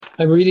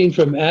I'm reading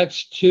from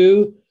Acts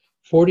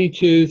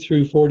 2:42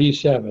 through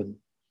 47.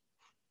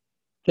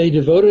 They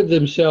devoted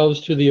themselves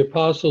to the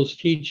apostles'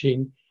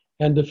 teaching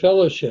and to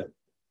fellowship,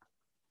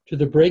 to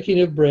the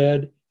breaking of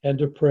bread and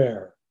to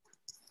prayer.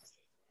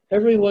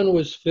 Everyone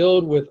was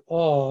filled with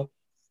awe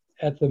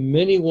at the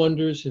many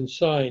wonders and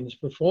signs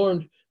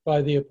performed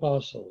by the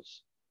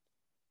apostles.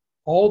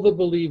 All the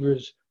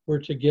believers were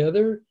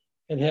together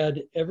and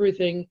had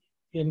everything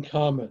in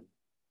common.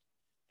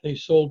 They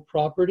sold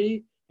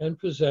property and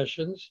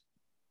possessions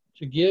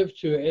to give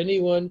to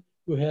anyone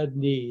who had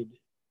need.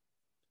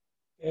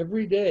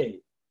 Every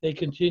day they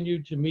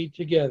continued to meet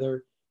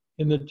together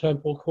in the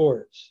temple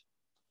courts.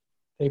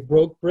 They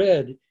broke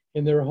bread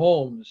in their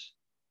homes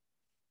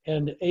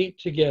and ate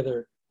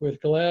together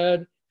with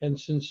glad and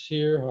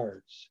sincere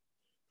hearts,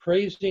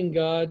 praising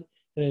God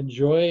and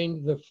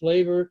enjoying the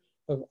favor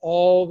of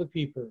all the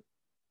people.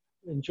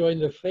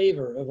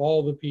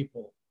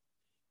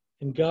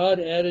 And God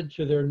added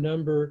to their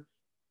number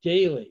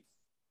daily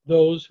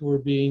those who were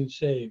being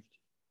saved.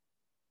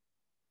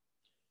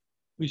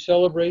 We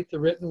celebrate the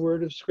written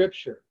word of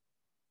Scripture.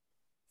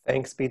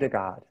 Thanks be to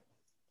God.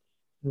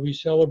 And we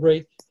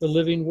celebrate the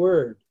living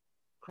word,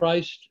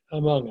 Christ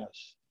among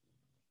us.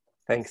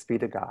 Thanks be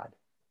to God.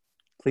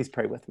 Please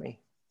pray with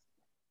me.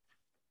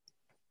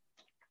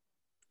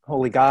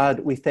 Holy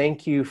God, we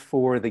thank you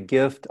for the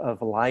gift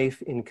of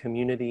life in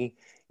community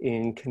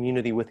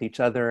with each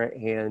other,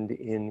 and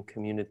in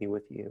community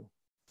with you.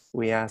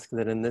 We ask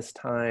that in this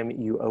time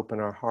you open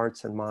our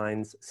hearts and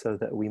minds so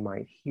that we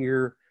might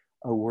hear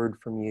a word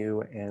from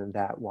you, and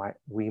that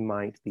we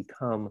might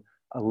become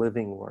a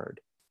living word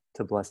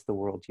to bless the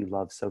world you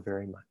love so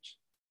very much.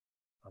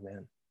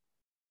 Amen.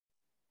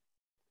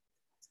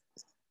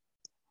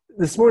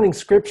 This morning's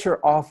scripture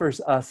offers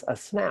us a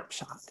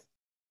snapshot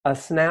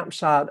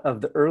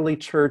of the early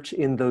church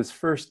in those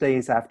first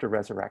days after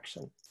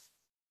resurrection.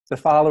 The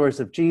followers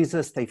of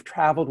Jesus, they've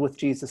traveled with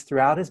Jesus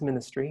throughout his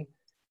ministry.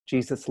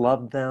 Jesus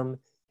loved them,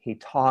 he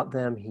taught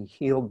them, he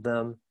healed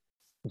them.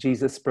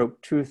 Jesus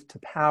spoke truth to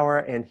power,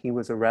 and he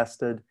was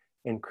arrested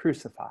and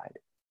crucified.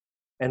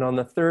 And on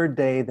the third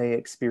day, they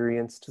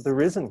experienced the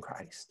risen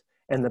Christ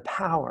and the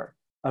power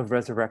of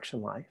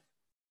resurrection life.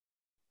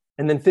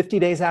 And then 50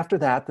 days after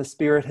that, the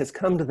Spirit has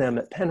come to them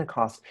at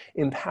Pentecost,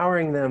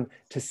 empowering them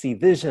to see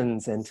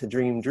visions and to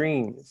dream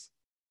dreams.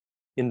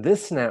 In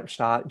this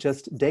snapshot,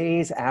 just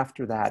days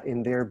after that,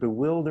 in their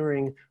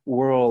bewildering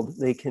world,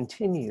 they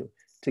continue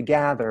to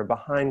gather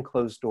behind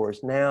closed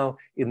doors, now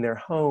in their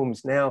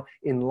homes, now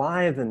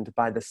enlivened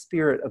by the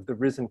Spirit of the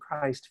risen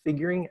Christ,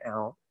 figuring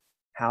out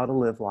how to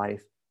live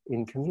life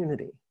in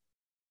community.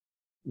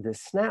 This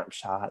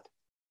snapshot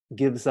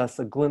gives us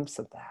a glimpse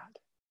of that.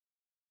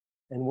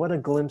 And what a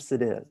glimpse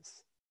it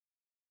is.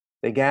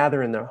 They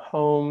gather in their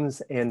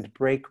homes and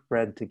break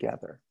bread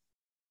together.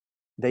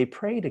 They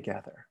pray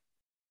together.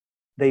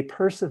 They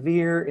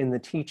persevere in the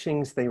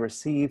teachings they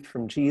received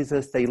from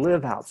Jesus. They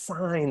live out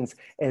signs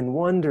and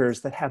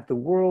wonders that have the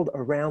world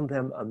around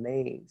them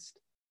amazed.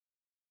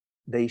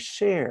 They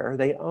share,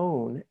 they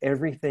own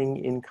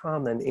everything in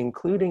common,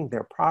 including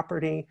their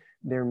property,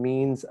 their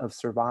means of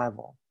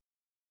survival.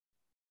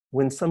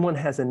 When someone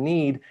has a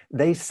need,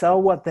 they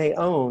sell what they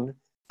own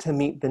to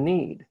meet the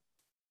need.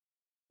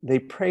 They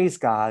praise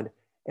God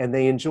and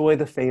they enjoy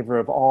the favor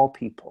of all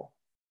people,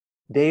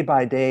 day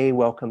by day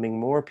welcoming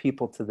more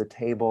people to the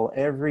table,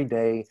 every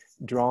day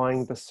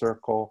drawing the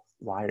circle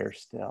wider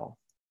still.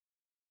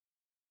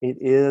 It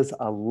is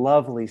a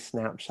lovely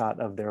snapshot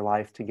of their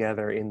life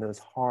together in those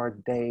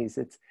hard days.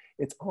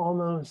 It's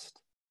almost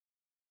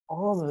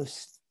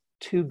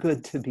too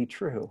good to be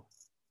true.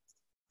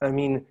 I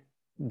mean,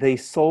 they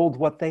sold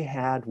what they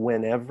had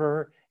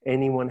whenever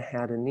anyone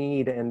had a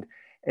need. And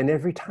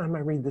every time I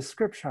read the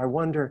scripture, I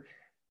wonder,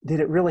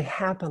 did it really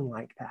happen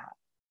like that?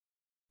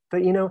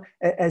 But you know,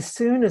 as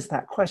soon as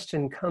that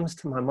question comes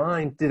to my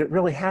mind, did it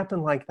really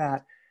happen like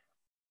that?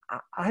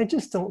 I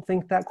just don't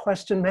think that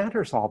question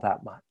matters all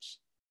that much.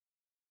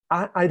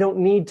 I don't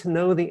need to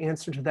know the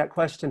answer to that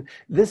question.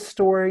 This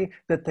story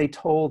that they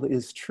told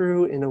is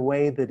true in a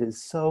way that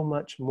is so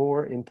much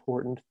more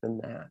important than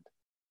that.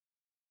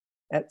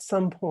 At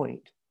some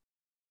point,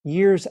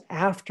 years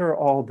after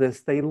all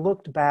this, they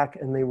looked back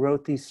and they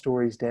wrote these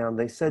stories down.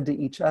 They said to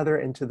each other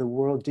and to the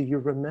world, do you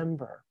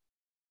remember?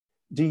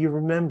 Do you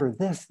remember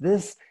this?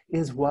 This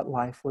is what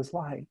life was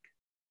like.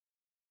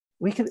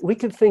 We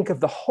could think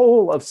of the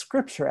whole of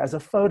Scripture as a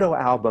photo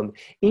album,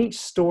 each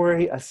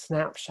story a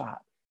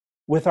snapshot,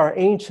 with our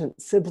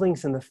ancient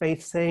siblings in the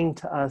faith saying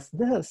to us,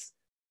 this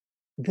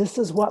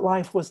is what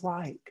life was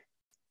like.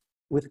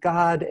 With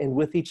God and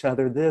with each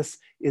other, this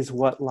is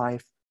what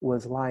life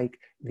was like.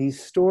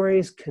 These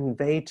stories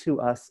convey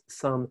to us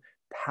some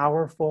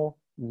powerful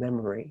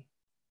memory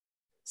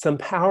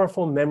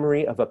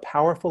of a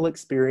powerful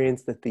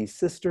experience that these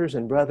sisters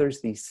and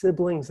brothers, these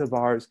siblings of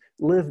ours,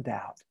 lived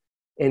out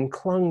and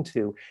clung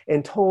to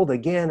and told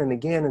again and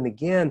again and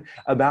again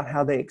about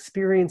how they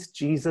experienced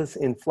Jesus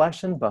in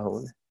flesh and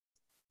bone,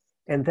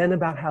 and then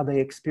about how they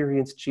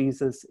experienced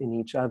Jesus in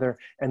each other.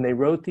 And they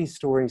wrote these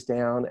stories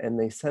down and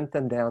they sent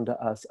them down to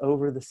us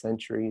over the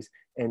centuries,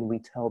 and we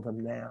tell them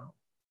now.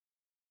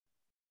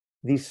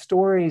 These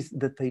stories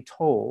that they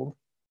told,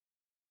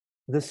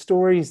 the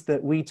stories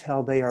that we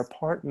tell, they are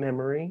part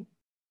memory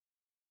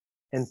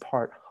and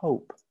part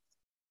hope.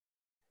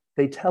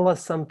 They tell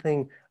us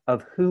something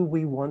of who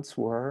we once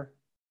were,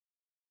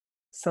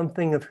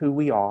 something of who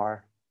we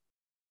are,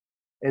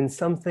 and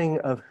something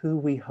of who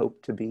we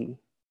hope to be.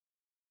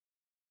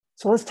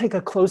 So let's take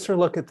a closer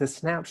look at this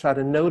snapshot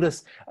and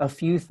notice a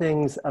few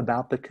things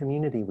about the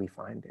community we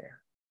find there.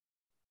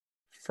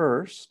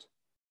 First,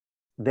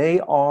 they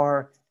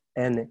are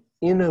an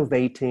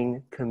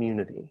innovating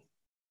community.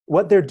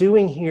 What they're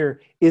doing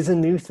here is a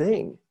new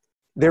thing.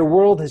 Their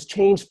world has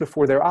changed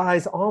before their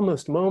eyes,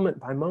 almost moment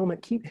by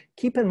moment.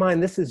 Keep in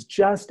mind, this is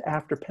just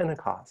after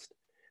Pentecost,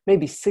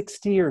 maybe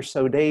 60 or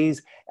so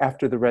days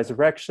after the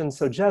resurrection.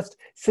 So just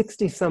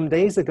 60 some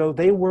days ago,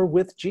 they were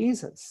with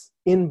Jesus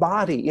in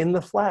body, in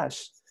the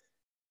flesh.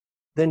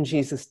 Then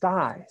Jesus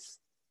dies.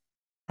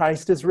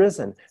 Christ is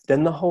risen.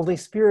 Then the Holy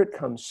Spirit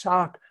comes,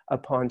 shock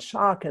upon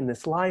shock. And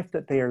this life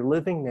that they are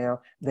living now,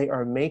 they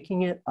are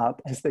making it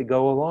up as they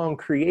go along,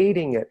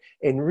 creating it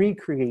and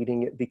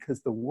recreating it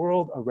because the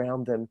world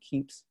around them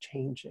keeps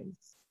changing.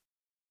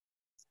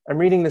 I'm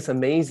reading this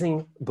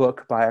amazing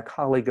book by a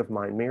colleague of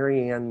mine,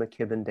 Mary Ann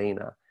McKibben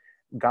Dana,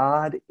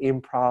 God,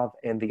 Improv,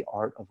 and the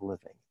Art of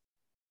Living.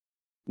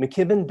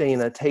 McKibben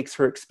Dana takes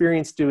her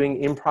experience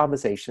doing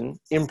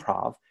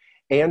improv,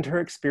 and her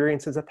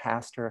experience as a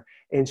pastor,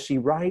 and she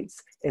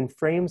writes and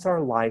frames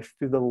our life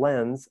through the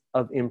lens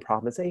of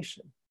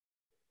improvisation.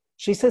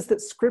 She says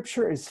that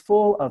Scripture is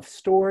full of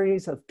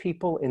stories of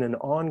people in an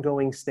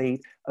ongoing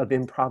state of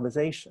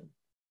improvisation,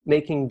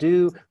 making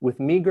do with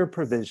meager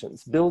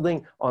provisions,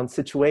 building on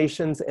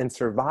situations and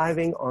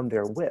surviving on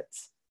their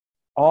wits,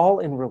 all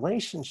in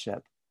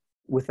relationship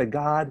with a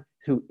God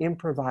who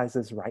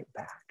improvises right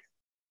back.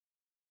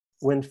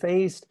 When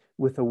faced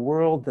with a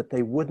world that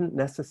they wouldn't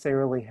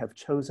necessarily have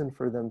chosen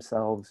for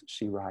themselves,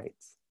 she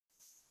writes,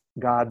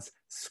 God's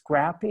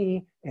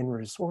scrappy and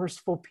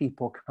resourceful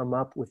people come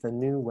up with a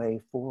new way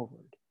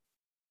forward.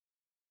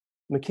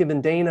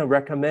 McKibben Dana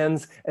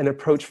recommends an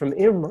approach from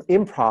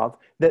improv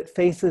that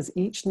faces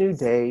each new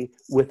day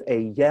with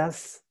a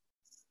yes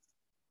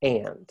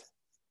and.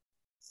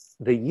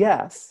 The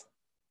yes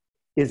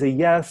is a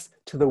yes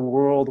to the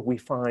world we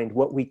find,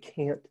 what we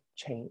can't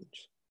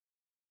change.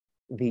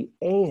 The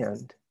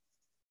and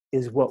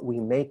is what we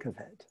make of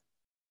it.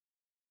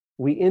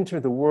 We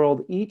enter the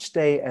world each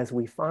day as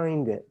we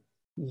find it,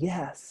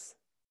 yes,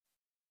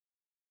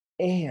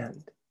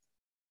 and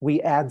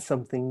we add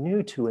something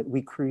new to it.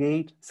 We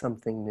create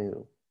something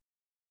new.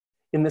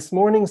 In this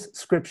morning's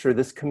scripture,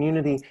 this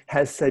community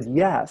has said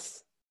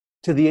yes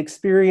to the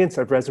experience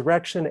of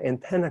resurrection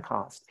and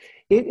Pentecost.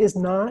 It is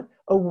not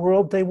a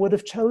world they would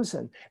have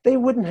chosen. They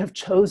wouldn't have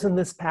chosen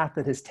this path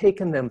that has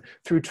taken them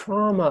through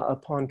trauma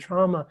upon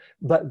trauma,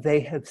 but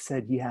they have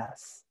said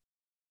yes.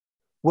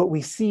 What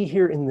we see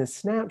here in this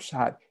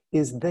snapshot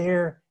is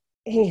their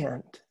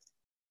and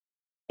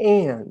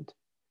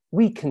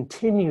we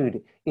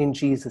continued in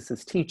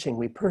Jesus's teaching.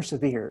 We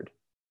persevered.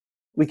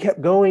 We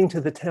kept going to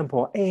the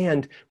temple,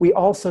 and we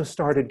also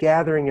started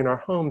gathering in our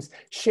homes,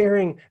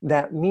 sharing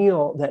that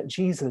meal that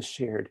Jesus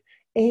shared.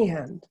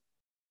 And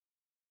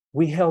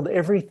we held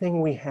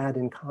everything we had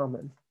in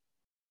common.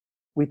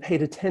 We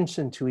paid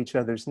attention to each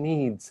other's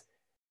needs,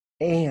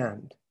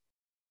 and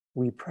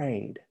we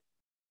prayed.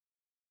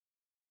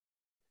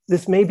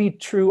 This may be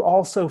true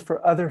also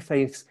for other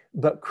faiths,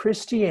 but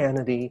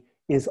Christianity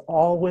is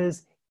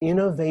always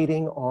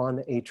innovating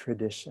on a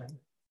tradition.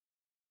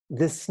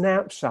 This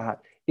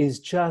snapshot is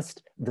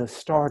just the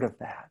start of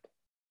that.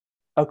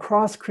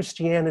 Across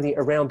Christianity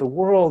around the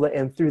world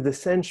and through the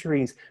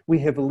centuries, we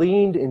have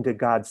leaned into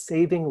God's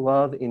saving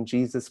love in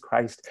Jesus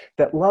Christ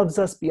that loves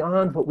us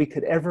beyond what we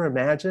could ever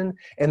imagine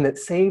and that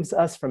saves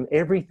us from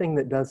everything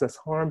that does us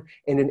harm.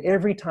 And in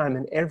every time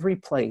and every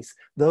place,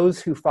 those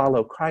who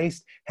follow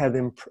Christ have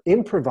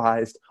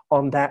improvised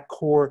on that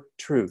core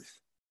truth,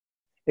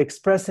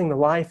 expressing the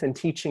life and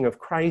teaching of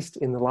Christ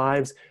in the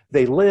lives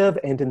they live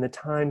and in the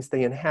times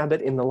they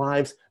inhabit, in the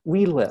lives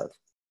we live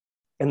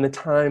and the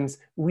times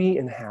we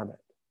inhabit.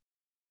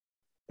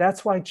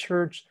 That's why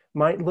church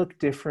might look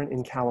different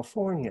in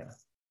California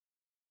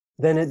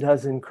than it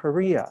does in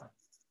Korea,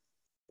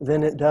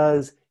 than it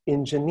does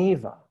in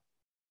Geneva.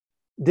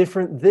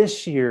 Different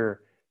this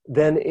year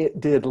than it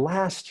did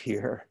last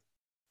year,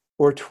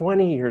 or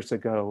 20 years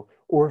ago,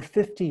 or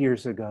 50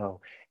 years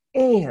ago.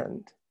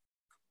 And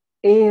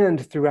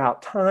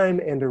throughout time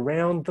and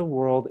around the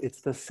world,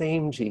 it's the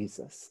same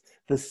Jesus,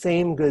 the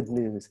same good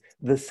news,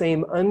 the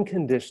same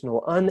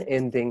unconditional,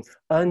 unending,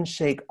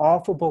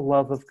 unshake-offable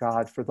love of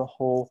God for the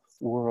whole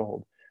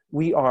world.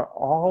 We are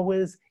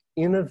always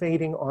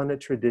innovating on a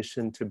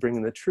tradition to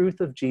bring the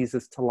truth of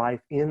Jesus to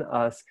life in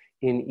us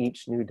in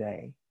each new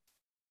day.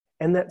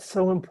 And that's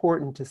so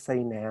important to say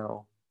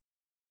now,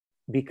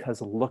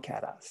 because look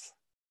at us.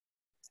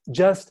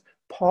 Just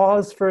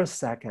pause for a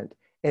second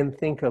and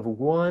think of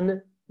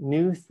one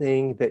new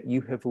thing that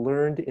you have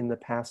learned in the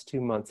past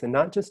 2 months, and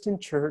not just in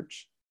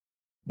church,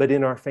 but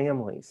in our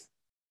families,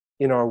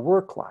 in our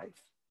work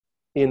life,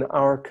 in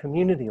our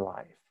community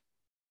life.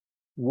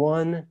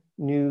 One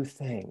new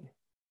thing.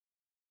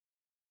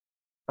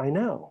 I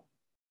know.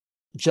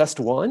 Just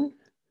one?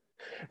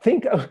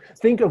 Think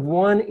of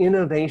one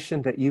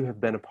innovation that you have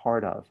been a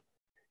part of,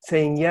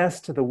 saying yes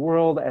to the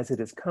world as it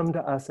has come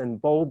to us and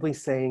boldly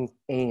saying,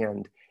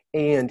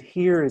 and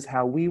here is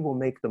how we will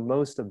make the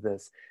most of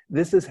this.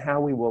 This is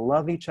how we will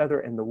love each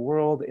other and the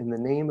world in the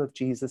name of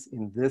Jesus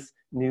in this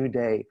new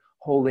day,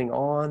 holding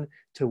on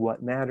to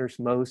what matters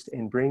most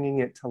and bringing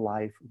it to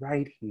life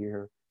right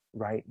here,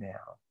 right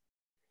now.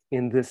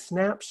 In this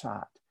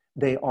snapshot,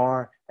 they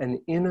are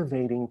an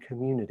innovating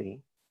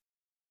community,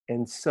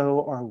 and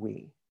so are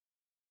we.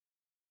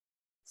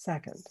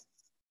 Second,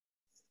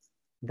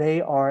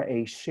 they are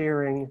a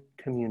sharing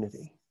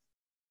community.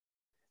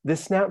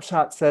 This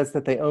snapshot says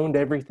that they owned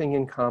everything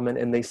in common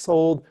and they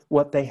sold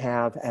what they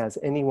have as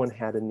anyone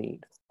had a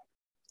need.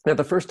 Now,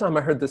 the first time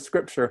I heard this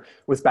scripture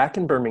was back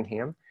in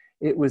Birmingham.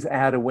 It was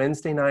at a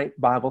Wednesday night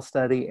Bible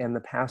study, and the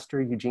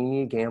pastor,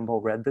 Eugenia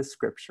Gamble, read this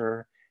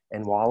scripture,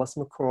 and Wallace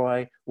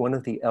McCroy, one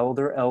of the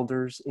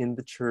elders in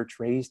the church,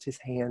 raised his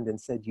hand and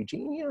said,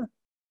 "Eugenia,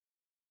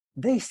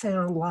 they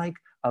sound like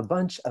a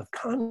bunch of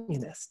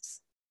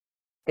communists."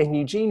 And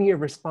Eugenia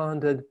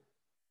responded,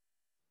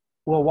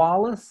 "Well,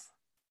 Wallace,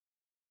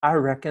 I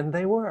reckon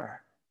they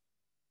were."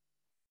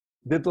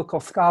 Biblical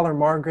scholar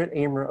Margaret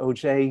Amer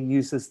O.J.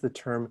 uses the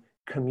term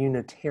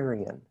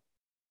communitarian,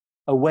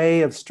 a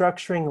way of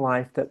structuring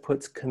life that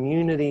puts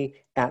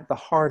community at the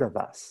heart of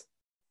us.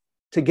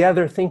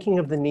 Together, thinking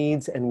of the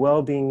needs and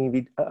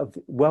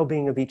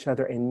well-being of each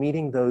other and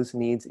meeting those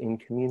needs in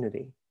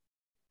community.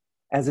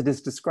 As it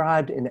is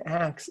described in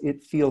Acts,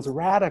 it feels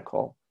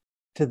radical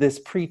to this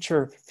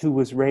preacher who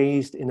was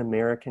raised in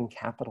American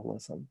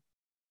capitalism.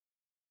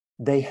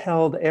 They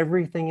held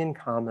everything in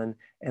common,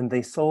 and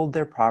they sold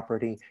their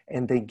property,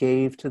 and they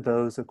gave to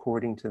those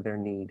according to their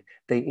need.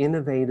 They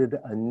innovated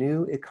a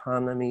new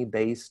economy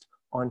based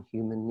on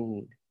human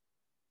need.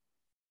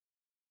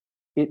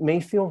 It may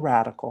feel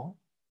radical,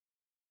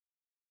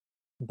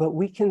 but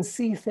we can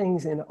see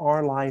things in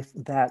our life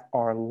that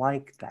are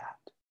like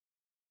that.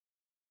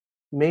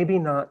 Maybe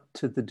not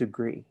to the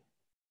degree,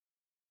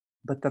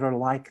 but that are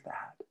like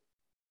that.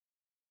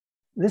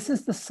 This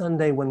is the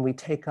Sunday when we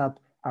take up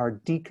our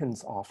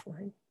deacon's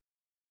offering.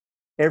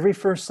 Every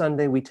first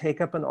Sunday, we take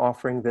up an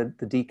offering that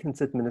the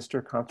deacons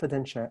administer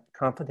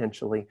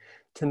confidentially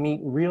to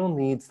meet real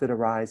needs that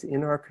arise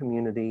in our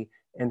community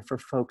and for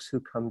folks who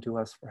come to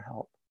us for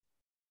help.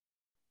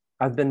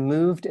 I've been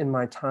moved in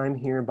my time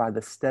here by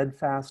the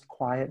steadfast,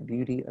 quiet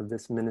beauty of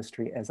this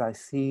ministry as I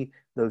see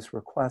those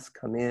requests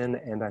come in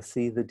and I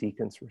see the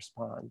deacons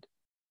respond.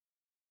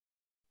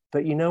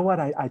 But you know what?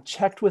 I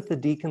checked with the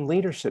deacon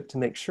leadership to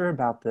make sure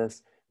about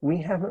this. We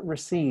haven't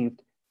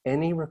received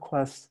any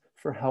requests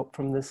for help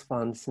from this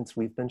fund since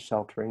we've been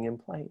sheltering in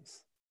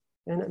place.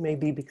 And it may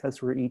be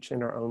because we're each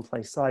in our own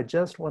place. So I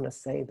just want to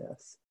say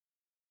this.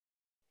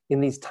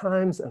 In these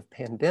times of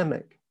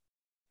pandemic,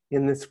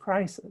 in this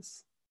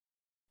crisis,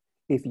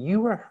 if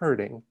you are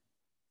hurting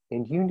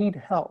and you need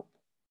help,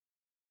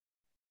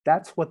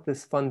 that's what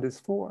this fund is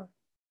for.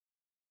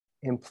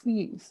 And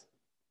please,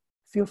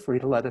 feel free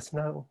to let us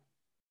know.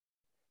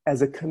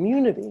 As a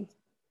community,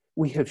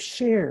 we have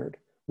shared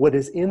what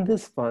is in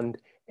this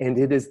fund, and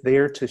it is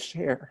there to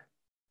share,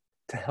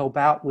 to help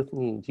out with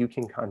need. You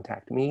can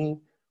contact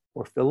me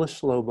or Phyllis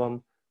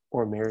Schlobum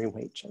or Mary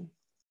Waitchen,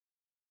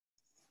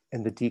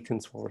 and the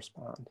deacons will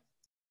respond.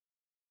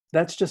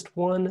 That's just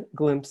one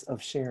glimpse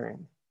of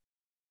sharing.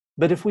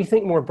 But if we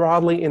think more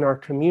broadly in our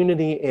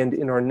community and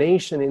in our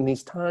nation in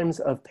these times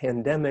of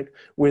pandemic,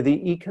 where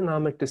the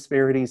economic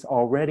disparities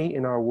already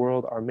in our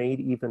world are made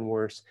even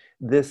worse,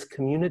 this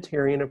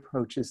communitarian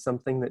approach is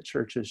something that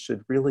churches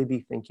should really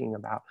be thinking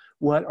about.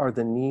 What are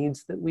the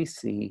needs that we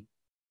see?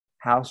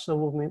 How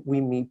shall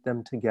we meet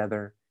them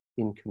together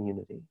in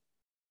community?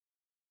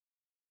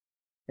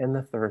 And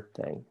the third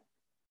thing,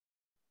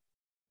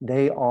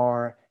 they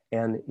are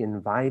an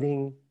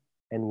inviting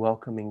and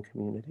welcoming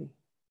community.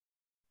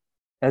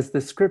 As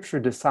the scripture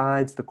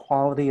decides the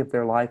quality of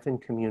their life in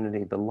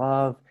community, the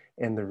love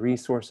and the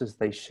resources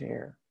they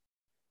share,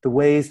 the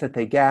ways that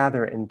they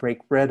gather and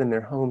break bread in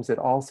their homes, it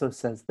also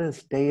says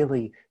this: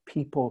 daily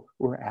people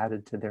were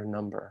added to their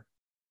number.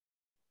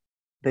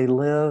 They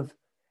live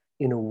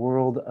in a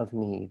world of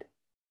need,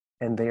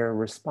 and they are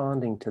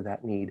responding to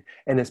that need.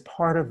 And as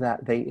part of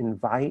that, they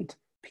invite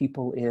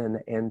people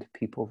in and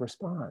people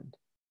respond.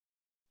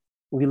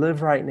 We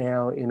live right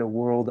now in a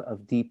world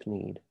of deep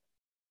need,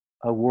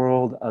 a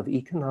world of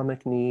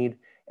economic need,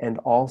 and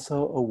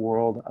also a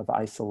world of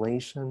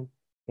isolation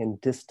and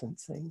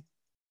distancing.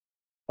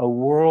 A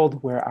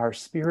world where our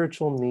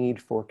spiritual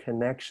need for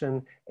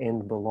connection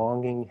and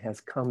belonging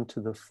has come to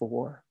the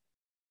fore.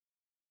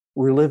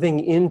 We're living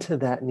into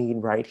that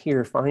need right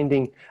here,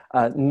 finding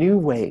new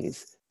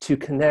ways to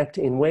connect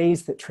in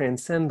ways that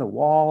transcend the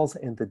walls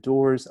and the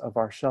doors of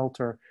our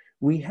shelter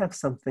we have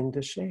something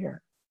to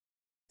share,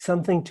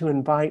 something to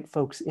invite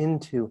folks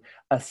into,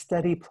 a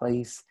steady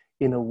place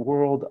in a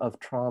world of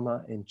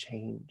trauma and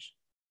change,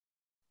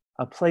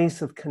 a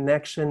place of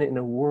connection in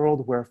a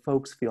world where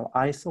folks feel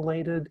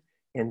isolated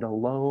and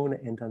alone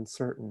and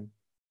uncertain.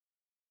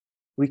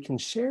 We can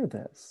share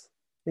this.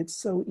 It's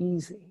so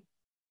easy,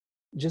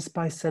 just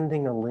by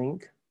sending a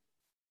link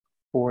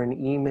or an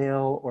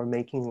email or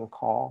making a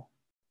call.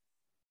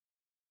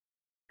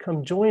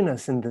 Come join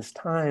us in this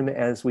time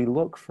as we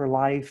look for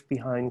life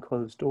behind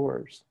closed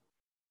doors.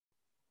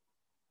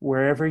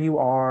 Wherever you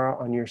are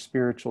on your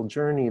spiritual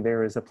journey,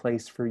 there is a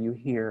place for you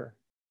here.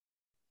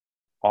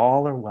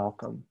 All are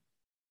welcome.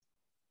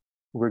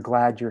 We're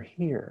glad you're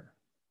here.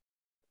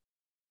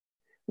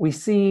 We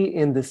see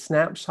in the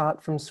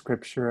snapshot from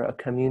Scripture a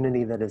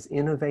community that is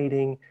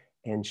innovating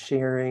and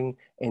sharing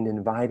and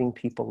inviting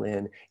people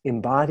in,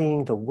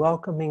 embodying the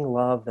welcoming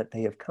love that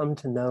they have come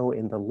to know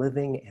in the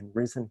living and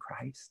risen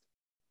Christ.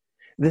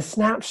 The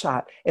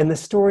snapshot and the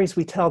stories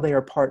we tell, they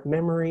are part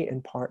memory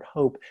and part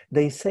hope.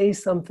 They say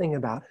something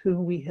about who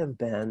we have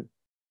been,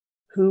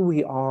 who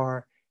we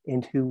are,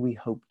 and who we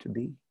hope to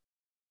be.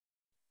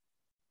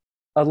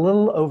 A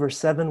little over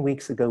 7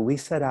 weeks ago, we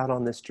set out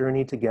on this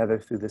journey together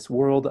through this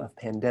world of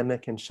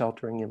pandemic and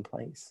sheltering in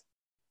place.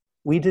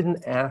 We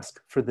didn't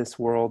ask for this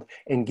world,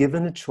 and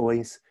given a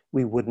choice,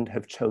 we wouldn't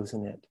have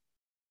chosen it.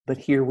 But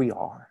here we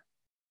are.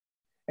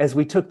 As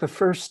we took the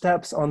first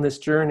steps on this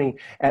journey,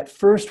 at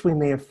first we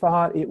may have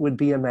thought it would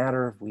be a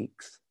matter of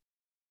weeks.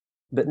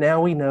 But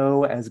now we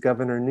know, as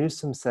Governor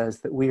Newsom says,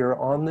 that we are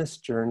on this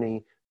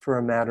journey for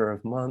a matter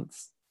of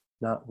months,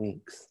 not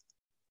weeks.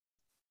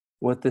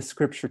 What this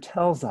scripture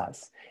tells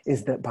us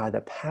is that by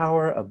the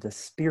power of the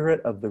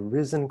Spirit of the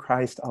risen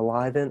Christ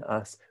alive in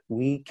us,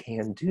 we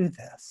can do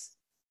this.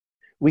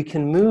 We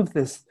can move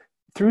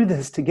through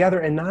this together,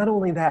 and not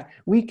only that,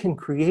 we can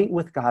create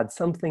with God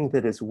something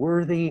that is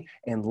worthy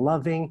and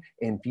loving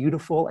and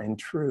beautiful and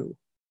true.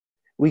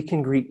 We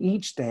can greet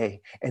each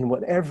day and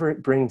whatever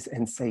it brings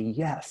and say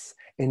yes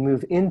and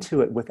move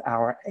into it with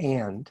our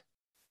and,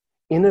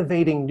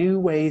 innovating new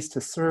ways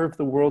to serve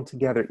the world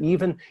together,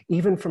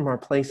 even from our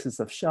places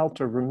of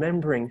shelter,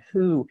 remembering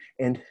who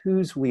and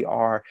whose we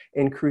are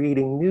and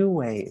creating new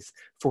ways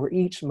for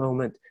each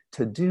moment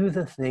to do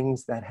the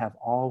things that have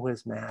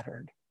always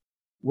mattered.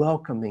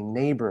 Welcoming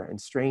neighbor and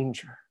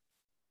stranger,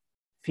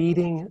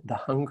 feeding the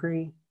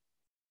hungry,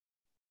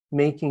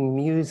 making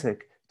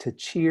music to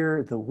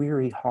cheer the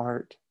weary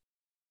heart,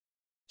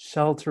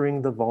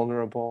 sheltering the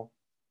vulnerable,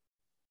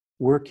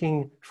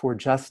 working for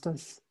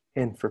justice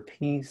and for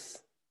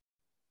peace,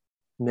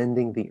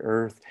 mending the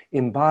earth,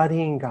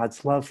 embodying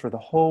God's love for the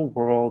whole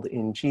world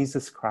in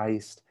Jesus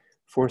Christ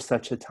for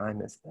such a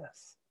time as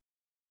this.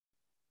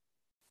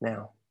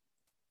 Now,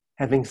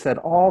 having said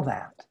all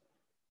that,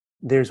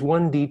 there's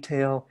one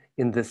detail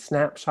in this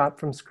snapshot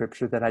from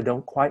Scripture that I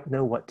don't quite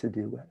know what to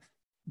do with,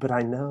 but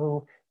I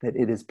know that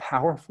it is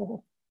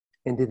powerful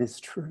and it is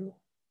true.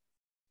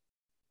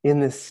 In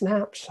this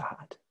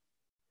snapshot,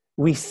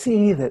 we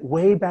see that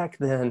way back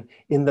then,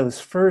 in those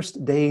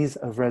first days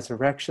of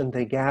resurrection,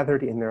 they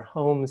gathered in their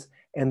homes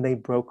and they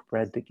broke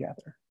bread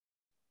together.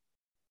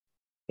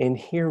 And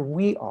here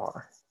we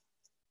are,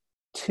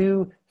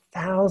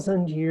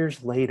 2,000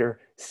 years later,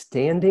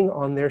 standing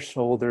on their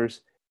shoulders,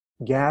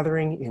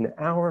 gathering in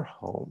our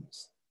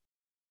homes,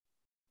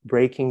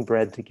 breaking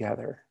bread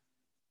together.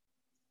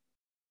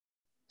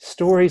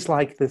 Stories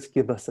like this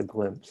give us a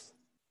glimpse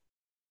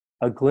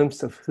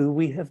of who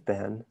we have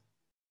been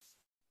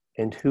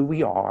and who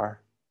we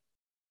are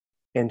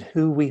and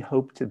who we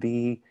hope to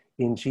be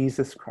in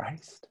Jesus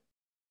Christ.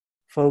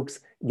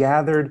 Folks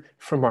gathered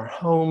from our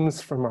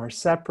homes, from our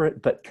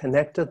separate but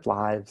connected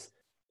lives,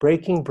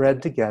 breaking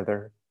bread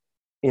together,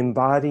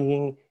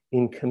 embodying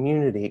in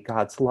community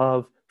God's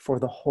love for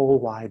the whole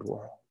wide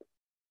world.